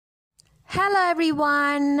Hello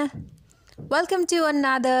everyone! Welcome to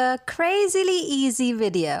another crazily easy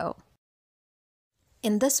video.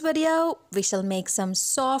 In this video, we shall make some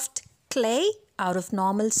soft clay out of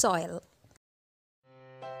normal soil.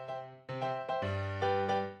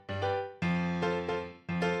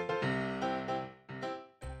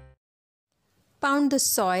 Pound the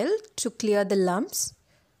soil to clear the lumps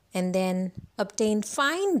and then obtain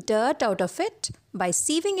fine dirt out of it by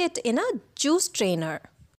sieving it in a juice strainer.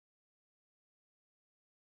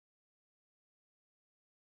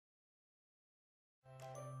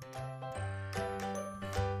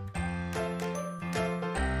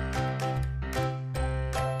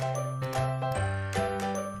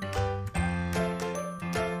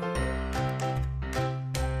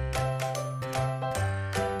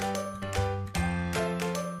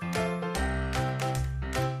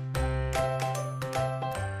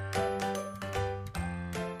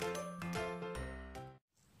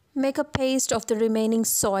 Make a paste of the remaining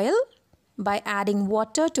soil by adding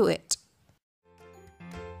water to it.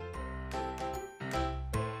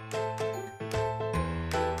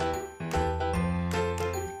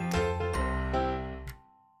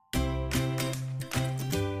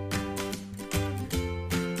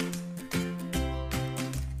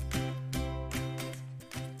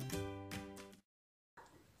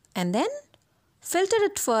 And then filter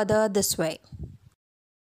it further this way.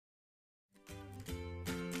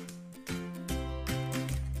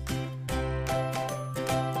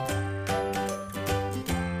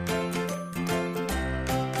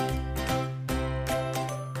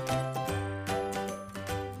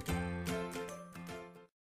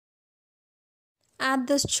 Add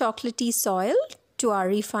this chocolatey soil to our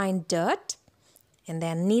refined dirt and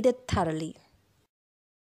then knead it thoroughly.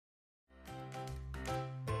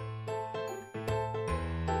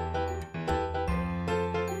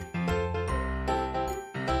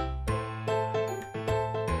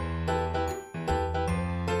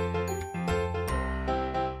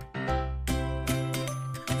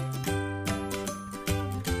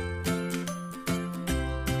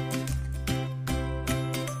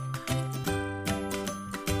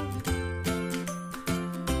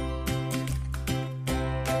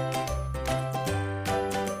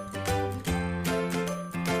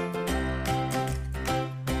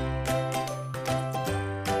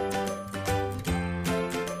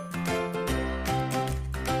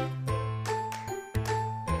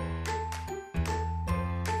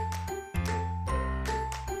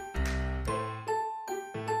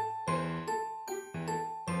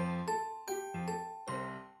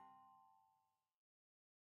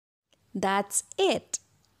 That's it!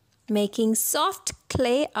 Making soft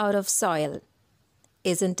clay out of soil.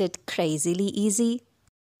 Isn't it crazily easy?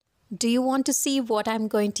 Do you want to see what I'm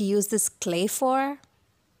going to use this clay for?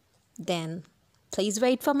 Then please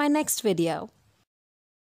wait for my next video.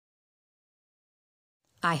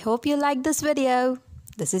 I hope you liked this video.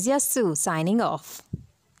 This is your Sue signing off.